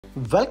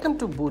Welcome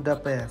to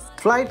Budapest.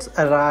 Flights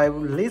arrive,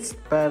 list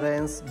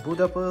parents,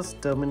 Budapest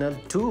Terminal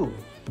 2.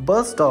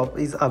 Bus stop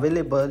is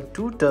available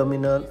to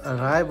terminal,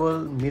 arrival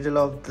middle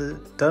of the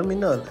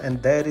terminal,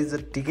 and there is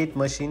a ticket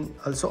machine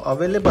also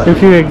available.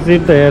 If you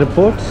exit the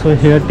airport, so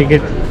here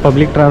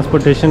public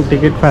transportation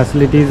ticket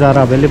facilities are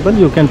available.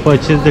 You can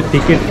purchase the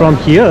ticket from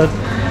here,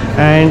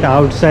 and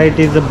outside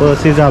is the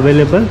bus is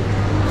available.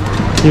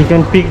 You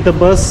can pick the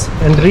bus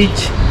and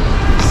reach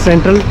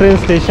central train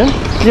station.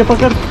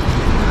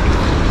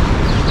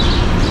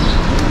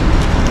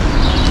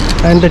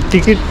 And the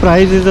ticket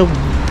price is a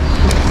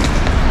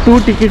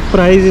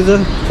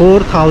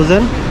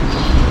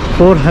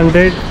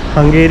 4,400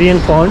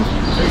 Hungarian pound,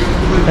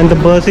 and the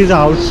bus is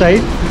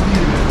outside.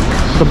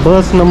 The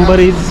bus number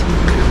is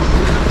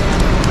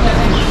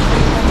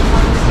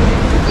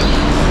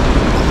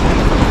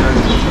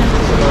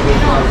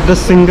the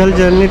single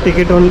journey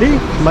ticket only.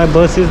 My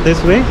bus is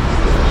this way.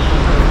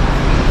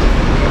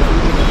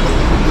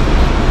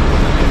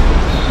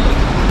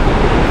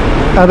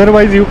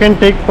 Otherwise you can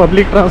take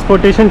public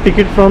transportation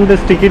ticket from this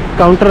ticket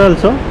counter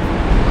also,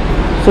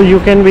 so you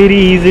can very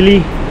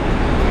easily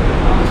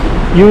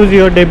use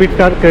your debit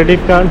card, credit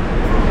card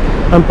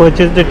and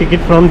purchase the ticket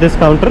from this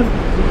counter.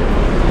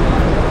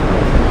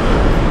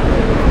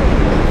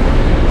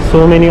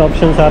 So many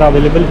options are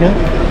available here.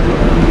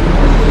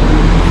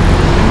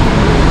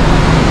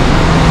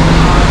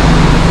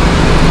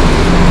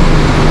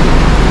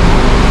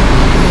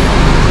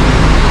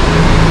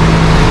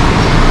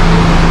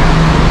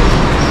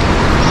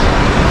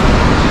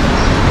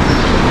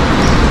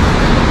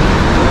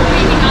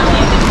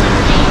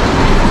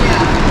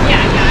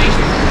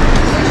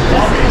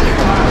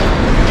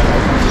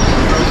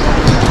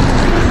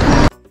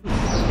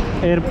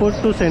 Airport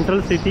to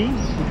central city,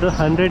 the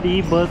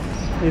 100E bus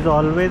is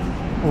always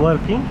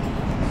working.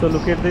 So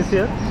look at this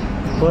here,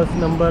 bus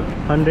number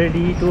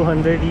 100E,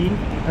 200E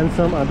and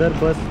some other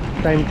bus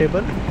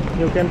timetable.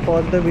 You can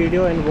pause the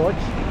video and watch,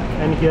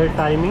 and here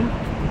timing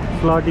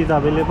slot is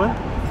available.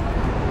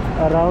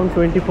 Around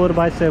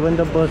 24/7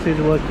 the bus is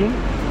working.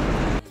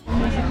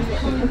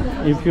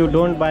 If you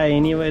don't buy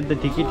anywhere the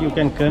ticket, you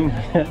can come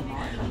here,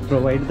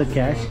 provide the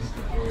cash.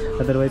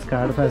 Otherwise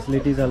card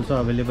facility is also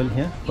available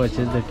here.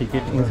 Purchase the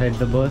ticket inside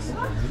the bus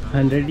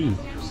 100E.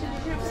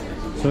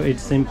 So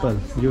it's simple,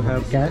 you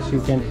have cash,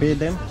 you can pay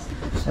them.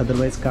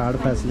 Otherwise card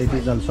facility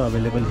is also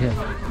available here.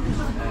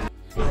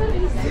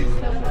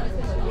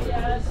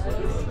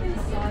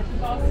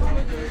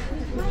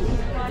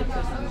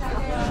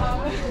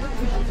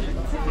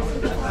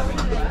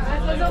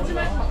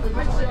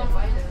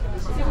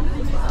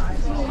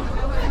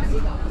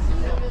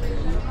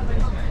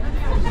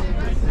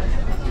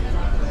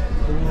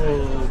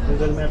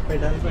 Google map पे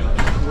डाल कर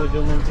वो जो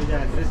मैंने तुझे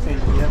address send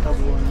किया था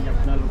वो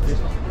अपना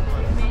लोकेशन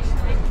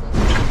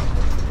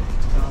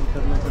काम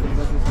करना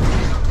पड़ेगा।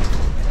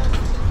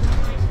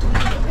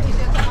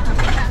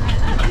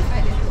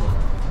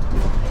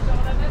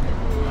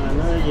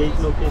 ना यही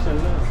लोकेशन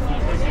ना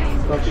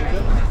कॉपी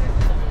कर,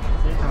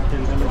 ये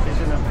होटल का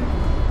लोकेशन है।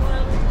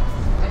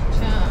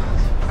 अच्छा,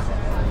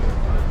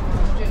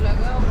 मुझे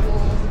लगा वो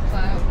है।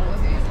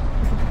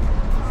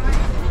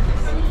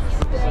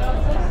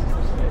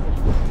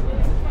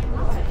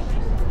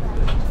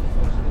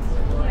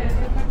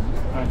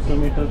 800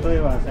 मीटर तो है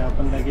वहाँ से,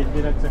 अपन लगेज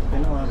भी रख सकते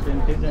हैं ना, वहाँ पे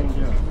फिर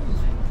जाएंगे।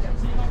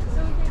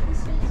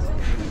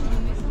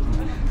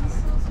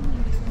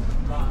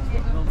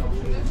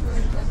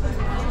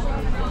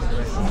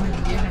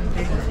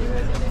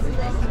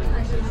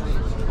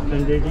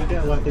 ठीक है,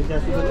 वहाँ पे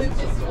जाती बोले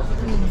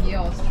ये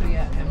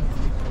ऑस्ट्रिया है।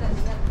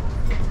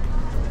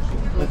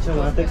 अच्छा,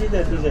 वहाँ तक ही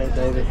जाती जाए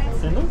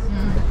डायरेक्ट है ना।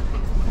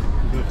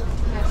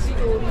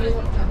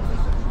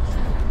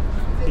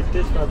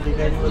 कितने स्टॉप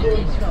दिखाई नहीं बोले?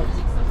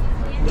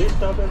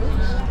 स्टॉप है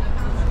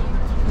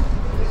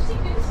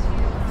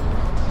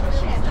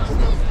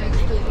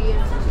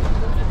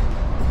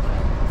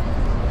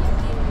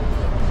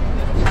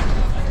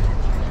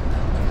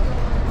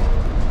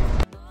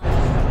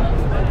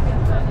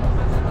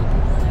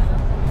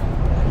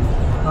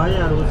हाँ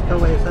यार, उसका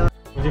वैसा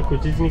मुझे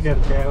कुछ नहीं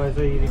करता है,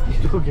 वैसा ही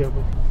रिपीट हो गया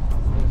वो।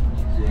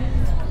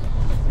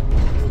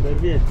 उधर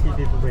भी अच्छी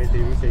थी तो बैठे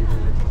भी सही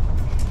लगे।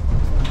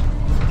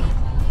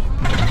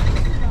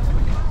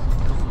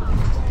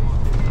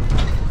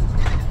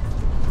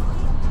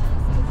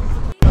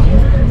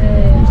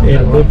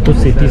 Airport to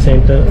city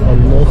center,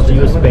 almost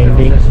you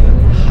spending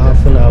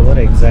half an hour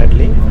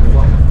exactly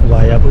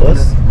via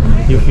bus.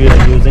 If you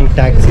are using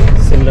taxi,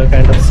 similar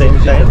kind of same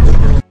time.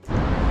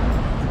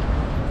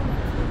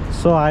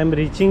 So I am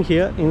reaching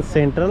here in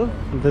central.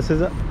 This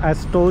is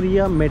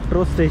Astoria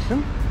metro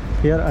station.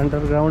 Here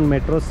underground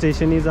metro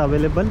station is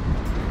available,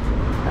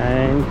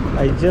 and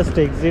I just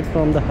exit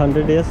from the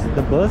 100S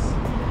the bus,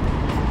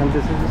 and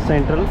this is the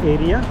central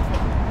area.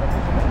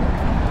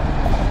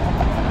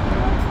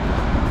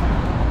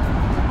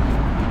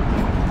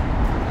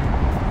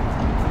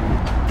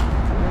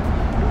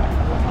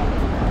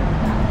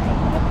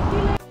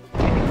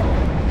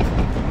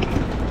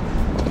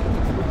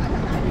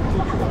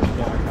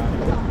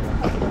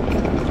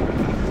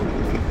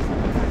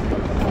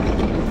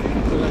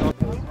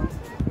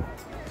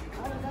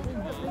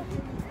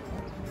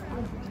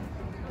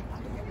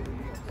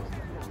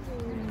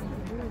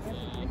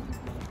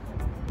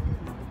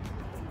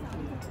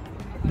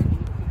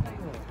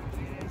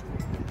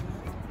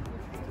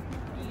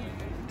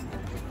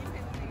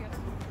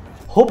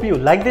 Hope you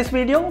like this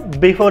video.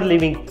 Before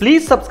leaving,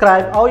 please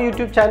subscribe our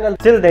YouTube channel.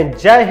 Till then,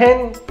 Jai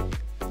Hind,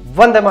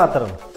 Vande Mataram.